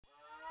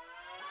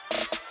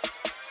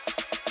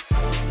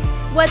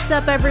What's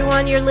up,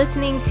 everyone? You're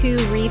listening to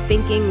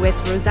Rethinking with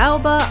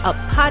Rosalba, a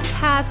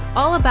podcast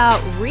all about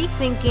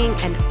rethinking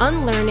and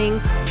unlearning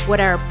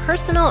what our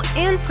personal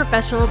and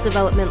professional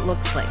development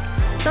looks like.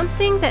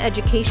 Something the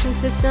education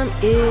system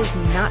is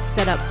not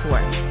set up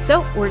for. So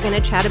we're going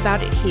to chat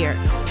about it here.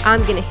 I'm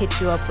going to hit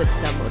you up with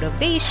some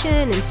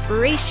motivation,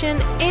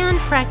 inspiration, and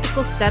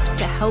practical steps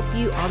to help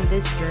you on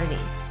this journey.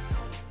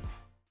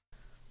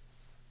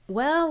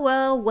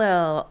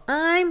 Well,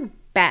 I'm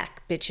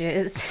back,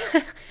 bitches.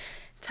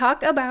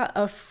 Talk about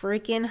a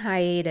freaking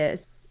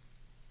hiatus.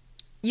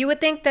 You would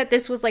think that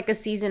this was like a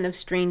season of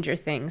Stranger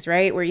Things,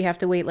 right? Where you have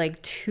to wait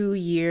like 2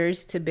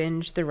 years to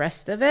binge the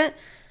rest of it.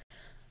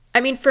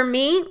 I mean, for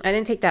me, I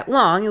didn't take that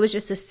long. It was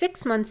just a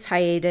 6 months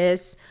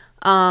hiatus.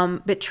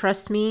 But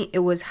trust me, it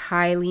was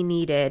highly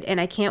needed. And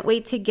I can't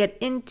wait to get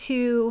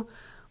into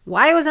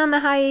why I was on the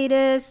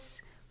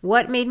hiatus,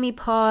 what made me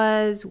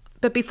pause.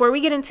 But before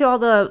we get into all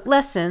the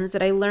lessons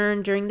that I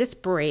learned during this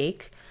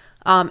break,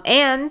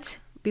 and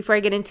before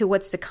I get into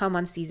what's to come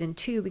on season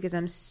 2, because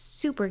I'm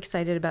super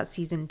excited about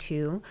season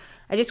 2,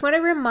 I just want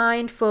to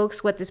remind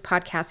folks what this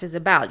podcast is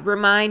about.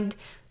 Remind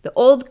the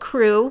old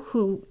crew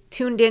who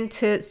tuned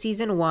into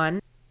season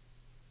 1,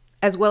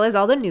 as well as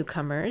all the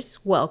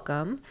newcomers,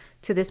 welcome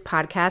to this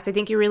podcast. I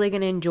think you're really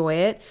going to enjoy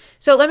it.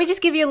 So let me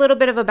just give you a little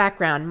bit of a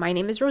background. My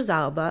name is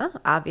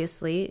Rosalba.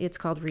 Obviously, it's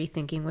called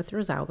Rethinking with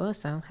Rosalba,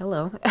 so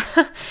hello.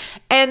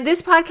 And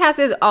this podcast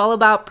is all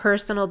about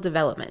personal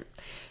development.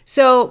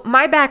 So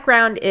my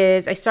background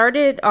is I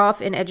started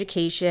off in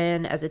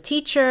education as a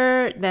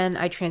teacher, then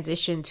I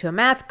transitioned to a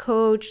math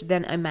coach,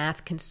 then a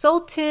math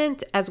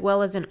consultant, as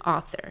well as an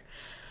author.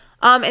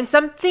 And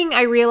something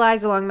I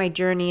realized along my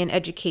journey in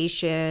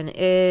education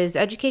is the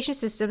education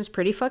system's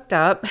pretty fucked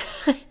up.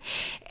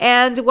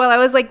 And while I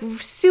was like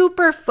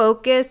super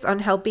focused on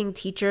helping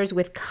teachers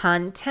with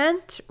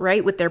content,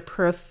 right, with their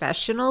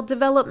professional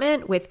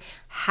development, with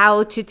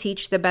how to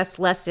teach the best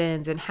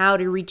lessons and how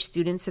to reach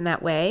students in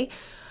that way,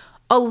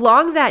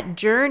 along that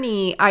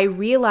journey, I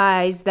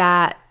realized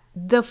that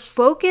the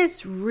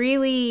focus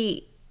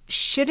really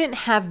shouldn't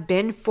have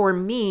been for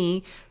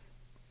me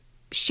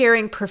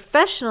sharing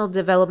professional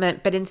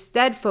development, but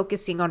instead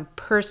focusing on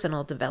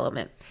personal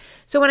development.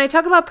 So when I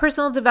talk about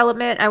personal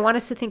development, I want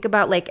us to think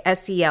about like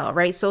SEL,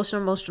 right?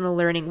 Social emotional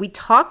learning. We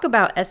talk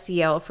about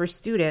SEL for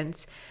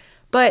students,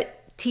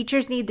 but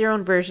teachers need their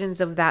own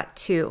versions of that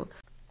too.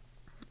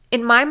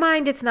 In my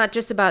mind, it's not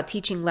just about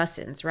teaching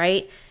lessons,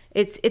 right?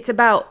 It's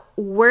about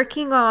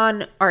working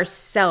on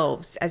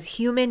ourselves as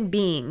human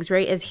beings,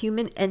 right? As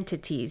human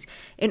entities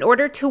in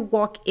order to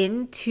walk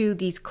into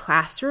these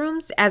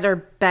classrooms as our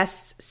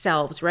best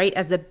selves, right?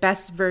 As the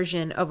best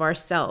version of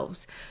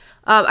ourselves.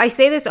 I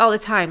say this all the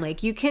time,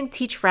 like you can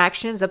teach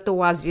fractions up the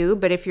wazoo,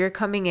 but if you're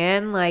coming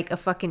in like a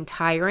fucking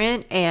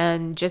tyrant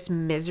and just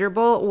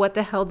miserable, what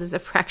the hell does a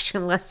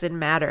fraction lesson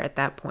matter at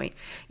that point?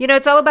 You know,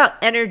 it's all about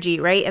energy,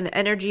 right? And the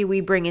energy we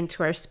bring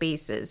into our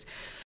spaces.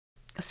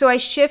 So I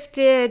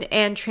shifted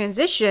and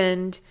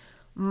transitioned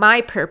my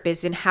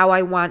purpose in how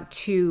I want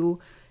to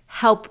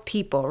help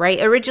people, right?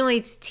 Originally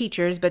it's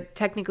teachers, but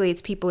technically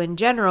it's people in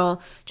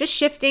general, just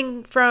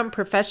shifting from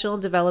professional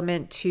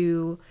development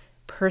to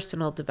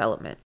personal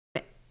development.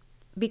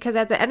 Because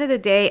at the end of the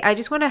day, I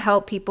just want to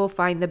help people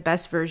find the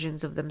best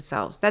versions of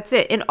themselves. That's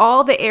it. In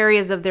all the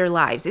areas of their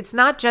lives. It's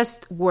not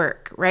just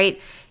work, right?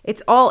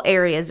 It's all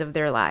areas of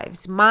their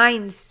lives.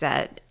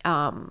 Mindset,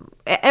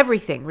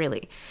 everything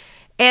really.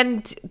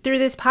 And through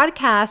this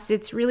podcast,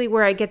 it's really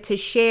where I get to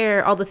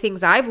share all the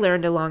things I've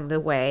learned along the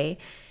way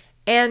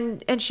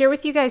and share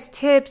with you guys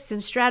tips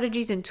and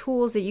strategies and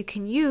tools that you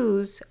can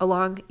use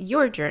along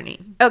your journey.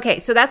 Okay,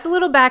 so that's a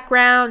little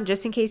background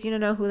just in case you don't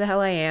know who the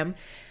hell I am.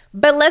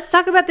 But let's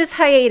talk about this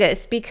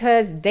hiatus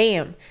because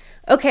damn.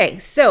 Okay,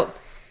 so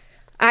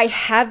I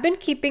have been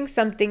keeping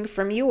something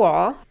from you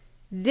all.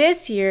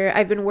 This year,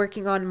 I've been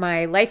working on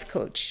my life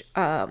coach,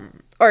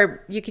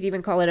 or you could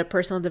even call it a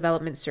personal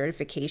development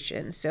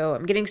certification. So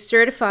I'm getting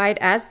certified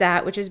as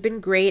that, which has been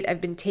great.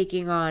 I've been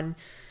taking on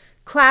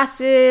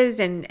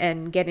classes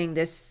and getting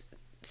this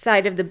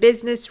side of the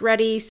business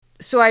ready.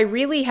 So I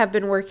really have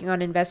been working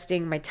on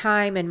investing my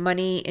time and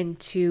money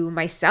into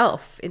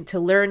myself, into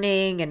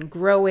learning and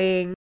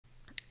growing.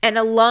 And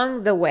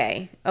along the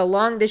way,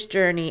 along this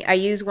journey, I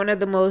use one of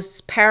the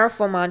most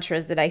powerful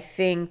mantras that I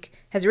think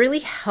has really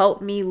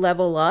helped me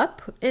level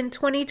up in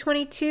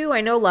 2022.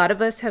 I know a lot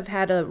of us have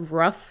had a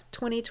rough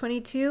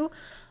 2022.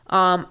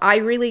 I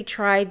really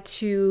tried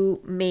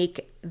to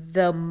make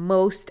the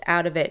most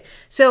out of it.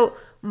 So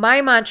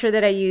my mantra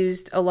that I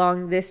used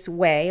along this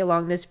way,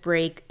 along this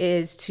break,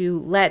 is to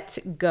let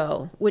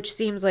go, which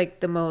seems like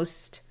the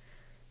most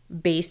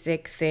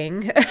basic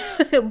thing,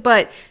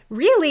 but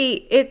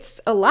really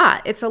it's a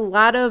lot. It's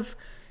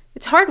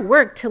hard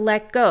work to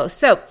let go.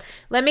 So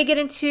let me get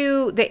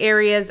into the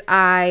areas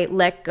I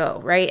let go,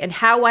 right? And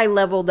how I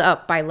leveled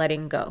up by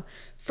letting go.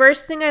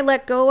 First thing I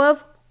let go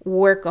of,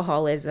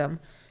 workaholism.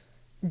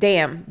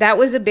 Damn, that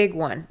was a big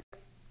one.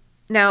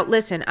 Now,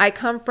 listen, I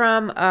come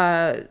from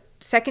a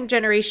second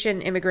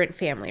generation immigrant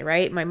family,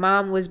 right? My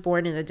mom was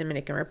born in the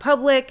Dominican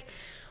Republic.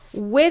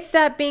 With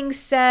that being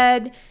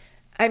said,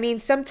 I mean,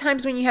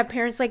 sometimes when you have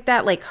parents like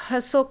that, like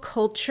hustle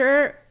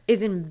culture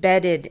is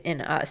embedded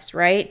in us,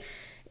 right?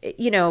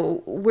 You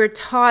know, we're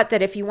taught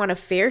that if you want a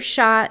fair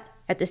shot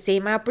at the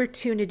same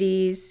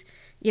opportunities,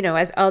 you know,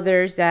 as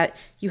others, that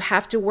you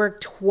have to work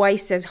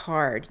twice as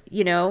hard,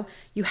 you know,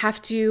 you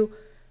have to,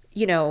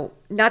 you know,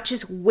 not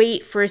just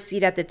wait for a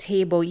seat at the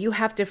table. You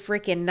have to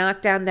freaking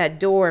knock down that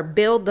door,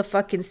 build the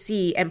fucking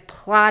seat and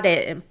plot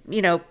it, and,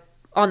 you know,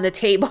 on the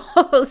table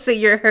so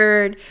you're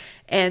heard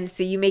and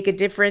so you make a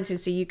difference and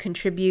so you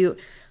contribute.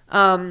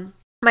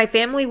 My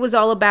family was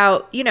all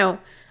about, you know,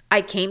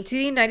 I came to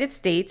the United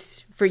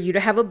States for you to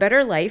have a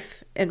better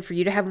life and for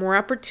you to have more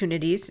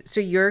opportunities. So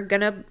you're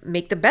going to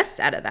make the best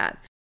out of that.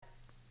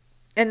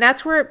 And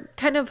that's where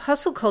kind of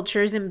hustle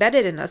culture is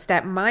embedded in us,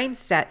 that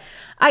mindset.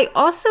 I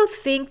also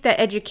think that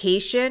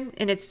education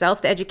in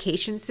itself, the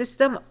education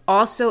system,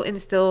 also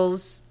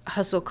instills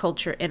hustle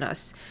culture in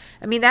us.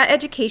 I mean, that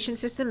education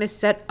system is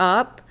set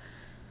up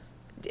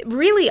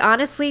really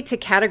honestly to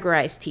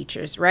categorize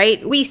teachers,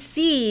 right? We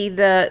see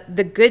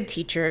the good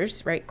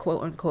teachers, right,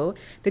 quote unquote.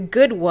 The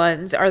good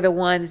ones are the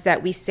ones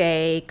that we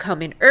say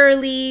come in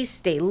early,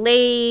 stay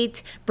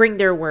late, bring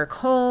their work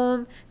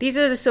home. These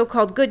are the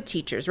so-called good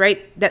teachers,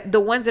 right? That the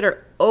ones that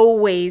are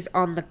always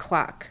on the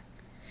clock.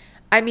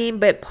 I mean,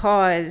 but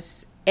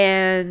pause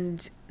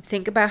and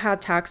think about how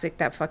toxic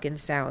that fucking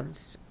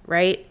sounds,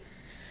 right?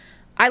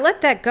 I let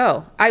that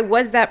go. I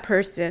was that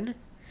person.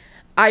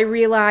 I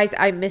realized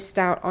I missed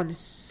out on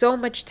so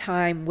much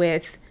time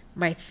with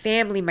my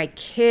family, my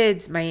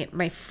kids,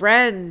 my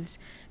friends,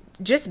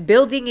 just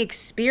building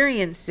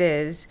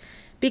experiences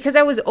because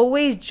I was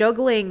always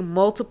juggling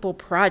multiple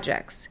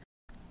projects.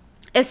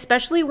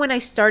 Especially when I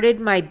started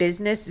my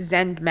business,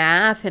 Zen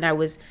Math, and I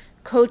was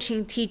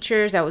coaching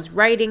teachers, I was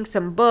writing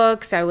some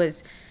books, I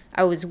was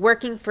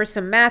working for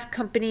some math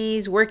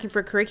companies, working for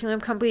a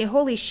curriculum company.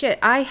 Holy shit,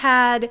 I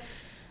had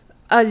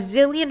a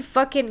zillion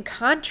fucking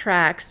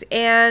contracts,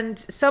 and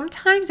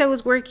sometimes I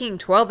was working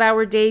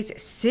 12-hour days,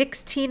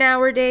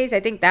 16-hour days. I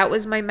think that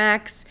was my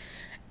max.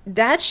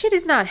 That shit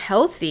is not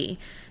healthy.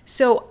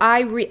 So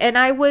I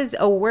was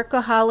a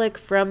workaholic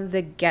from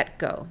the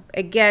get-go.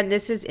 Again,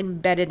 this is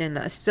embedded in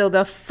us. So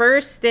the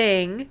first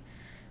thing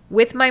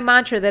with my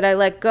mantra that I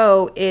let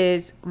go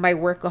is my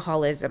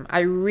workaholism. I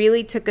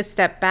really took a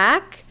step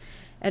back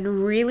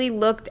and really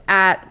looked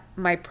at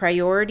my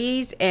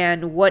priorities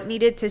and what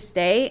needed to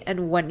stay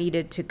and what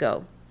needed to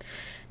go.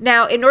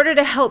 Now, in order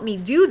to help me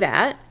do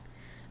that,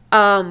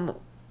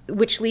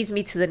 which leads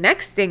me to the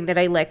next thing that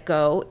I let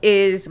go,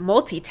 is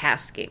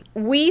multitasking.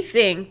 We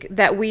think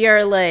that we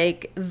are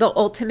like the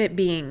ultimate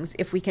beings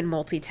if we can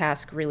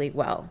multitask really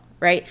well,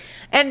 right?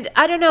 And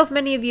I don't know if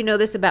many of you know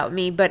this about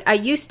me, but I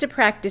used to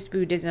practice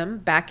Buddhism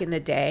back in the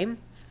day.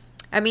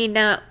 I mean,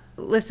 now,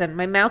 listen,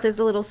 my mouth is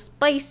a little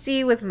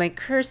spicy with my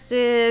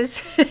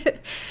curses.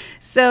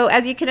 So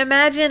as you can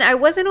imagine, I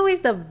wasn't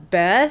always the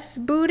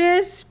best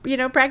Buddhist, you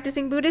know,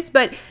 practicing Buddhist,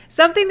 but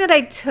something that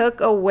I took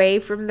away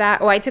from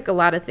that, I took a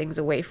lot of things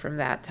away from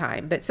that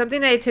time, but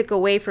something that I took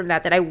away from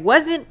that I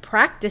wasn't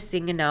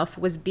practicing enough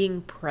was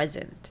being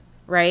present,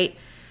 right?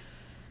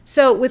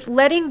 So with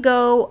letting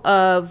go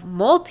of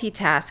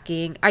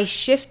multitasking, I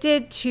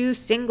shifted to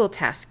single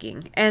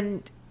tasking,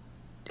 and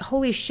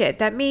holy shit,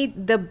 that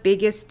made the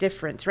biggest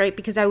difference, right?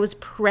 Because I was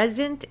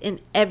present in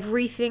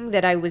everything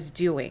that I was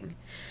doing.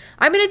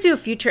 I'm going to do a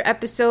future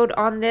episode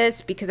on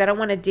this because I don't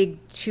want to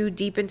dig too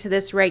deep into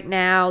this right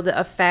now. The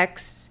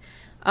effects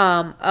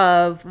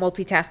of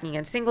multitasking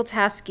and single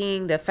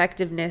tasking, the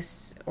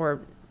effectiveness or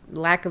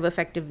lack of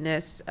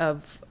effectiveness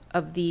of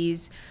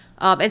these,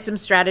 and some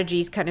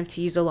strategies kind of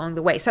to use along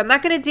the way. So I'm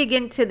not going to dig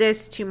into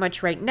this too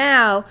much right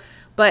now,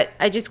 but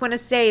I just want to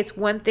say it's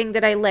one thing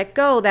that I let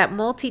go, that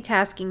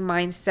multitasking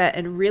mindset,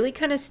 and really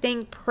kind of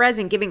staying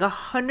present, giving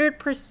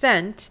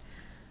 100%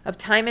 of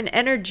time and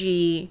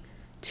energy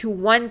to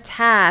one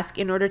task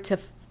in order to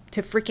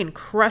freaking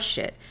crush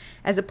it,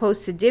 as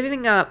opposed to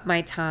divvying up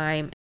my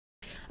time.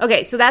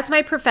 Okay, so that's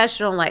my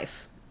professional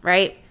life,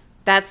 right?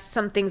 That's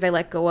some things I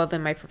let go of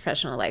in my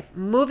professional life.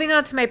 Moving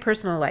on to my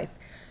personal life.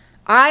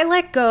 I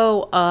let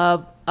go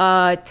of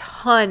a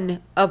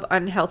ton of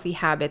unhealthy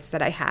habits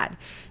that I had.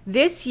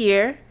 This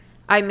year,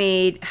 I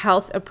made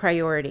health a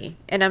priority,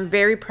 and I'm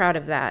very proud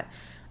of that.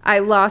 I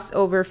lost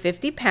over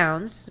 50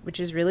 pounds, which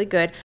is really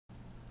good.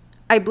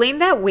 I blamed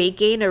that weight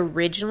gain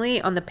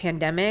originally on the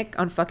pandemic,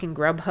 on fucking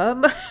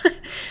Grubhub.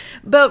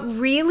 But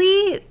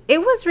really, it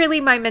was really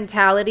my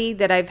mentality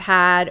that I've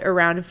had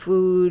around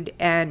food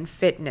and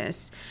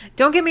fitness.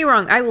 Don't get me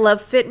wrong, I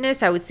love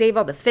fitness. I would save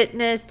all the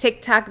fitness,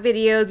 TikTok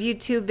videos,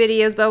 YouTube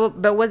videos,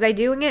 but was I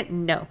doing it?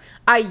 No.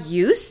 I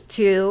used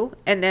to,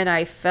 and then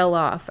I fell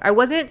off. I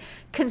wasn't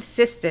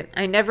consistent.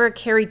 I never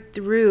carried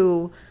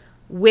through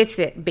with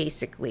it,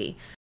 basically.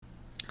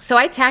 So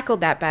I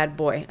tackled that bad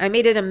boy. I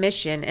made it a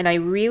mission and I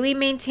really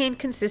maintained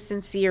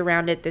consistency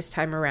around it this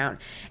time around.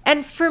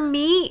 And for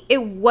me,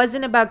 it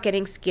wasn't about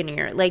getting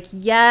skinnier. Like,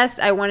 yes,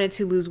 I wanted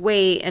to lose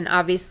weight and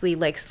obviously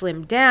like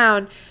slim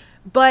down,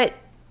 but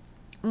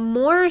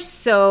more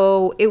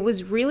so, it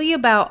was really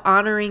about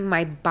honoring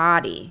my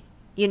body.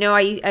 You know,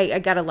 I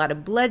got a lot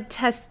of blood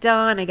tests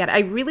done. I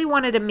really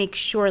wanted to make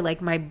sure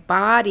like my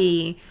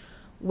body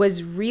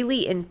was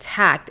really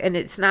intact and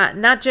it's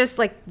not just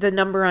like the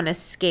number on a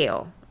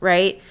scale,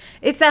 right?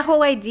 It's that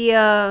whole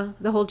idea,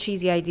 the whole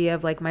cheesy idea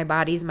of like my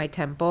body's my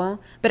temple,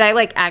 but I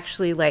like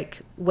actually like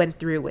went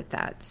through with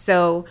that.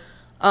 So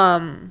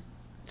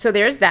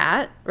there's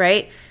that,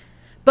 right?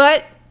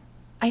 But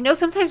I know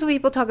sometimes when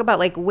people talk about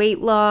like weight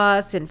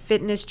loss and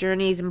fitness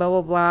journeys and blah,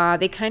 blah, blah,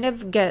 they kind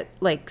of get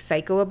like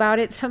psycho about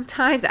it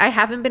sometimes. I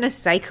haven't been a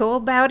psycho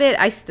about it.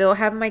 I still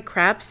have my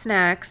crap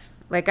snacks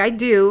like I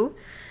do,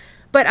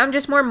 but I'm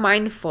just more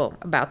mindful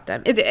about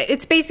them.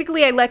 It's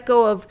basically I let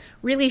go of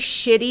really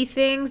shitty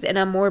things and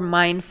I'm more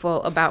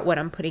mindful about what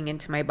I'm putting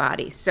into my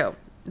body. So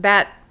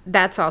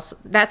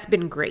that's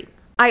been great.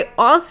 I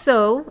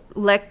also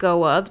let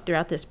go of,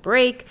 throughout this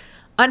break,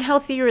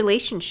 unhealthy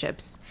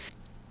relationships.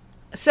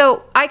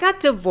 So I got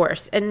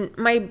divorced and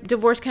my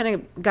divorce kind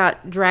of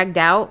got dragged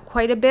out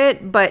quite a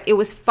bit, but it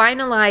was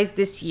finalized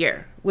this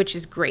year, which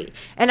is great.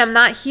 And I'm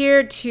not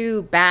here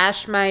to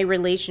bash my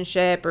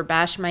relationship or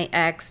bash my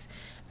ex.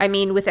 I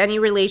mean, with any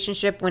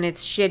relationship, when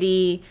it's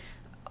shitty,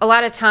 a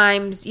lot of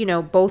times, you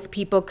know, both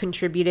people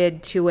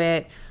contributed to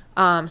it.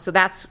 So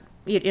that's,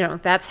 you know,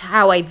 that's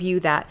how I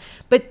view that.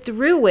 But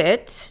through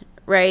it,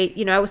 right,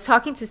 you know, I was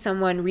talking to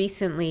someone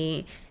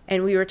recently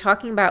and we were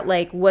talking about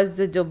like, was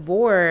the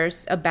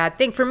divorce a bad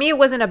thing? For me, it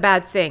wasn't a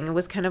bad thing. It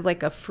was kind of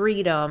like a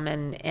freedom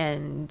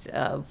and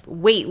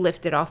weight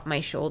lifted off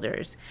my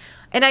shoulders.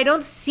 And I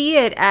don't see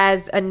it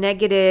as a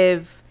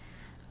negative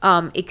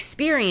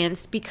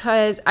experience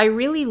because I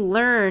really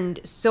learned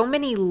so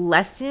many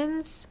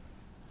lessons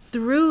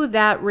through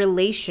that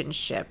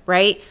relationship,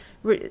 right?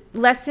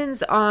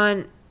 Lessons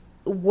on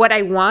what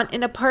I want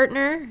in a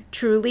partner,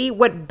 truly,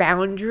 what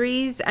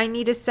boundaries I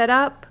need to set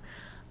up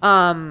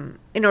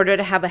in order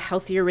to have a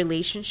healthier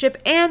relationship,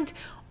 and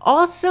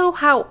also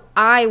how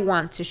I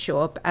want to show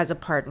up as a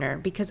partner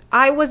because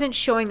I wasn't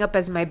showing up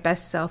as my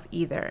best self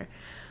either.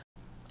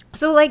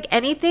 So like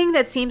anything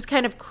that seems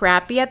kind of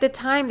crappy at the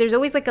time, there's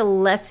always like a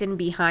lesson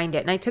behind it.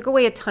 And I took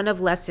away a ton of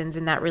lessons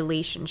in that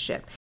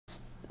relationship.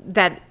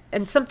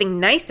 And something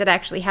nice that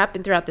actually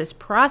happened throughout this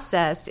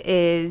process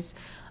is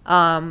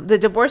the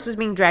divorce was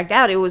being dragged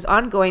out. It was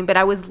ongoing, but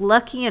I was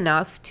lucky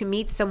enough to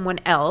meet someone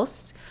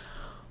else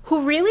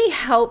who really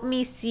helped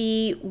me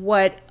see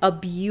what a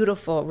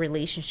beautiful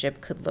relationship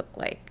could look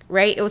like,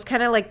 right? It was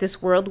kind of like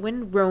this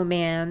whirlwind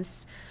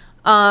romance.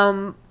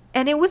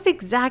 And it was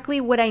exactly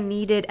what I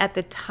needed at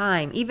the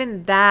time.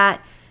 Even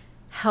that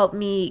helped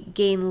me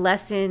gain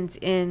lessons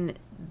in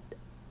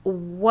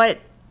what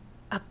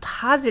a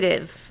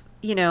positive,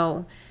 you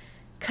know,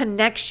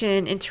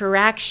 connection,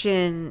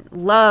 interaction,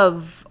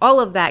 love, all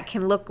of that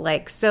can look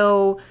like.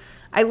 So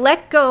I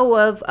let go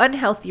of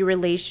unhealthy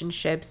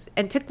relationships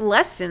and took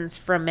lessons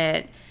from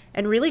it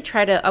and really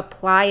try to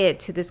apply it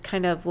to this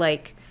kind of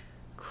like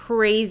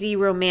crazy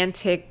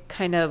romantic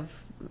kind of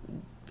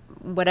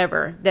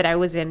whatever that I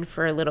was in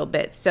for a little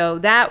bit. So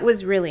that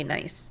was really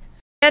nice.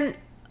 And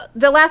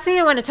the last thing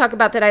I want to talk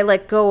about that I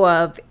let go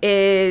of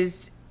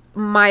is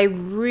my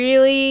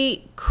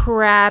really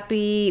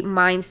crappy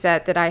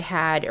mindset that I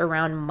had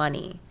around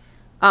money.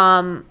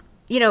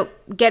 You know,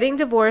 getting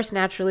divorced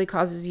naturally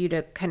causes you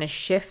to kind of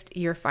shift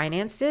your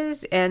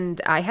finances, and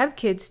I have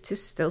kids to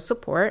still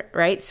support,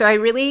 right? So I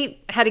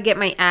really had to get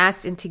my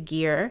ass into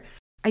gear.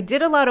 I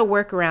did a lot of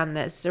work around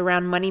this,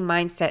 around money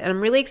mindset, and I'm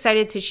really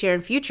excited to share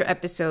in future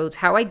episodes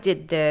how I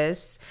did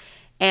this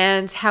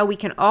and how we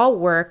can all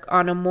work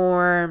on a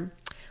more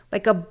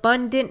like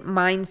abundant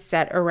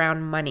mindset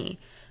around money.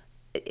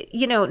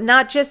 You know,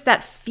 not just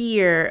that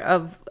fear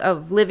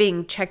of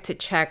living check to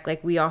check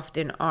like we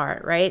often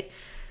are, right?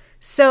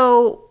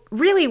 So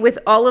really with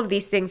all of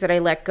these things that I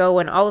let go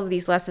and all of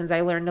these lessons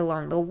I learned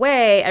along the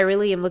way, I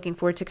really am looking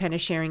forward to kind of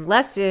sharing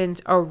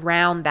lessons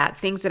around that.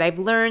 Things that I've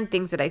learned,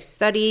 things that I've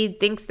studied,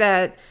 things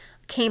that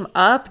came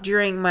up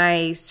during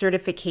my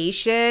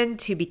certification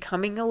to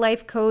becoming a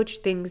life coach,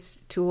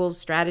 things, tools,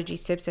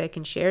 strategies, tips that I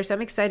can share. So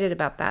I'm excited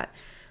about that.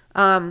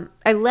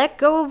 I let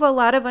go of a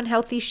lot of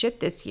unhealthy shit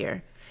this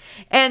year.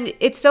 And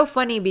it's so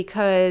funny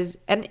because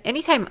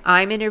anytime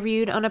I'm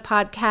interviewed on a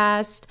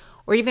podcast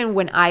or even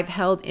when I've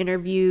held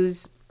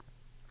interviews,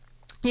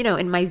 you know,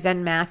 in my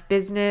Zen math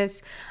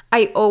business,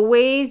 I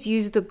always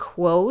use the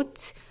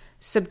quote,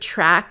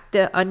 subtract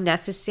the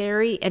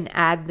unnecessary and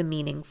add the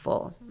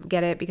meaningful.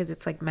 Get it? Because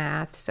it's like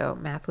math. So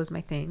math was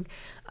my thing.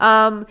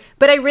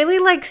 But I really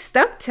like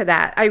stuck to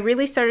that. I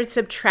really started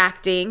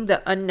subtracting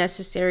the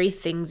unnecessary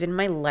things in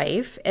my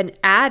life and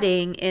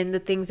adding in the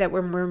things that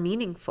were more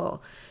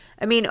meaningful.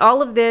 I mean,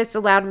 all of this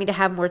allowed me to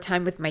have more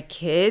time with my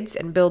kids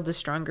and build a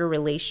stronger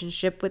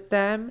relationship with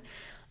them.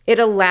 It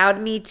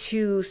allowed me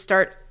to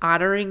start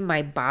honoring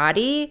my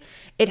body.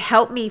 It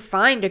helped me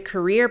find a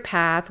career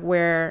path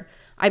where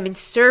I'm in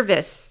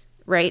service,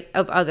 right,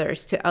 of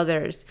others, to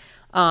others,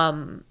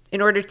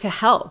 in order to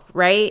help,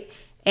 right?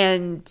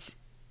 And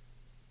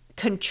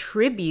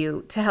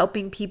contribute to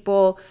helping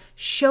people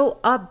show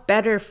up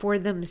better for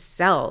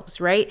themselves,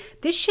 right?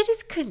 This shit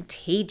is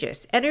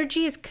contagious.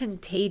 Energy is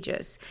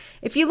contagious.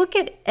 If you look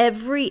at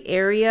every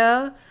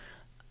area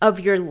of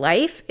your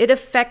life, it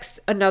affects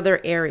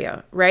another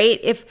area, right?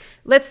 If,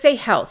 let's say,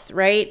 health,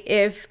 right?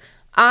 If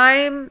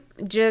I'm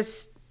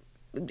just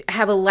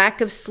have a lack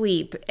of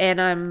sleep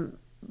and I'm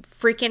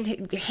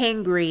freaking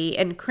hangry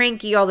and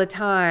cranky all the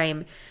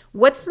time,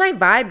 what's my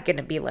vibe going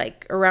to be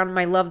like around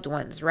my loved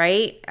ones,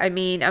 right? I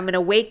mean, I'm going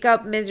to wake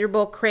up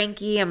miserable,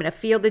 cranky. I'm going to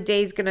feel the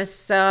day's going to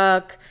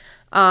suck.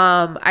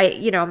 I'm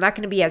not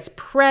going to be as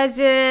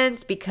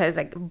present because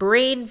like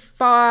brain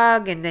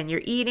fog, and then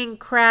you're eating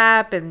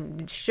crap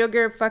and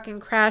sugar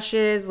fucking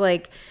crashes.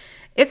 Like,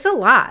 it's a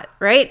lot,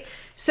 right?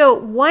 So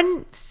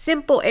one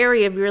simple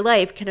area of your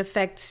life can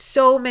affect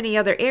so many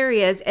other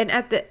areas. And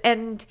at the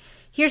end,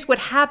 here's what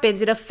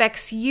happens. It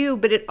affects you,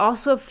 but it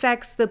also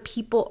affects the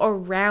people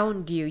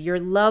around you, your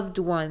loved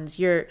ones,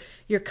 your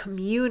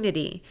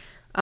community.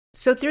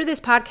 So through this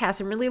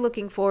podcast, I'm really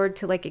looking forward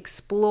to like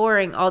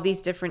exploring all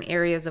these different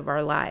areas of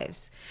our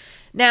lives.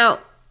 Now,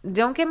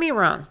 don't get me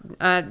wrong.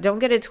 Don't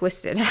get it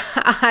twisted.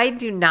 I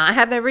do not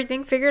have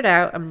everything figured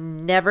out.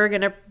 I'm never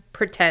going to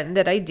pretend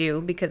that I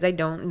do, because I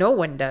don't. No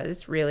one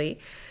does, really.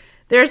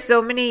 There are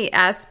so many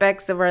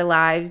aspects of our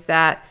lives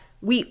that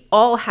we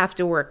all have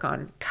to work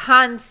on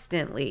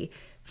constantly.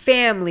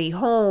 Family,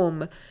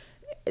 home,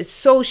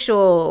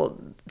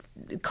 social,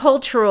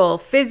 cultural,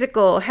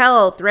 physical,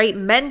 health, right?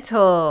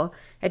 Mental,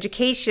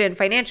 education,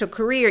 financial,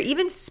 career,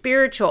 even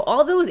spiritual.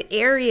 All those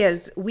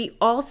areas, we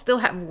all still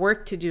have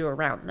work to do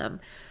around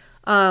them.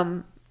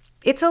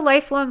 It's a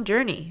lifelong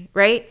journey,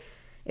 right?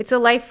 It's a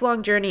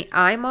lifelong journey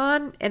I'm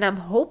on, and I'm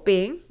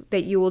hoping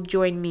that you will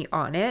join me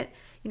on it.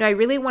 I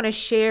really want to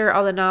share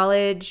all the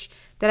knowledge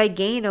that I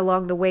gain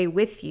along the way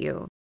with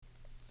you.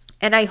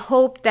 And I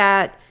hope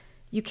that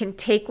you can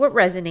take what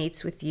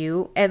resonates with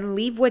you and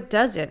leave what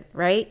doesn't,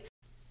 right?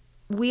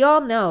 We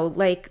all know,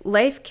 like,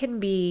 life can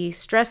be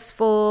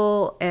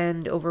stressful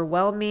and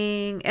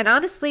overwhelming. And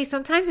honestly,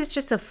 sometimes it's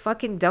just a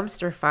fucking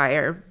dumpster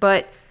fire.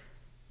 But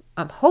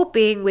I'm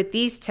hoping with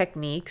these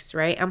techniques,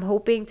 right? I'm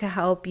hoping to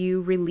help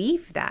you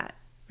relieve that,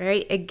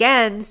 right?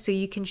 Again, so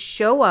you can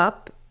show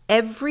up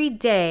every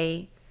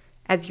day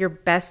as your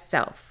best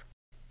self.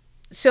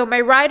 So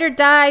my ride or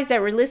dies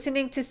that were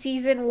listening to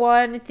season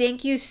 1,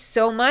 thank you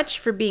so much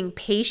for being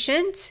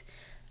patient.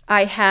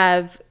 I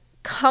have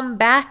come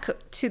back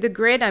to the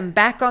grid. I'm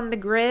back on the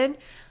grid.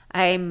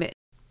 I'm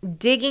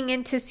digging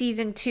into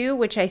season 2,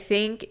 which I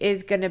think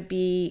is going to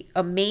be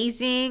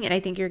amazing. And I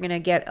think you're going to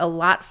get a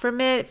lot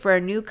from it. For our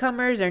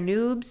newcomers, our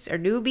noobs, our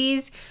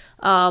newbies,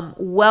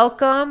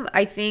 welcome.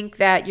 I think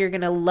that you're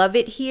going to love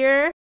it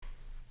here.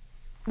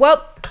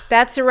 Well,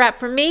 that's a wrap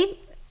for me.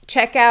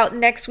 Check out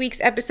next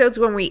week's episodes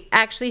when we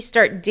actually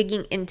start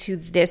digging into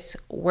this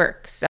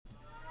work.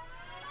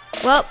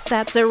 Well,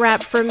 that's a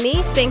wrap from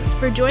me. Thanks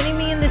for joining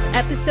me in this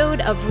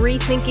episode of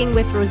Rethinking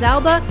with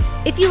Rosalba.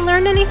 If you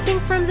learned anything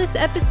from this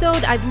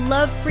episode, I'd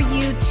love for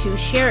you to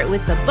share it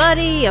with a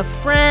buddy, a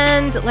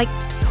friend, like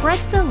spread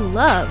the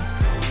love.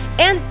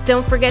 And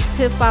don't forget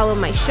to follow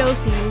my show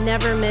so you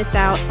never miss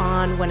out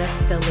on one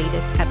of the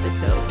latest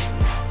episodes.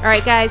 All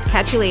right, guys,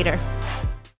 catch you later.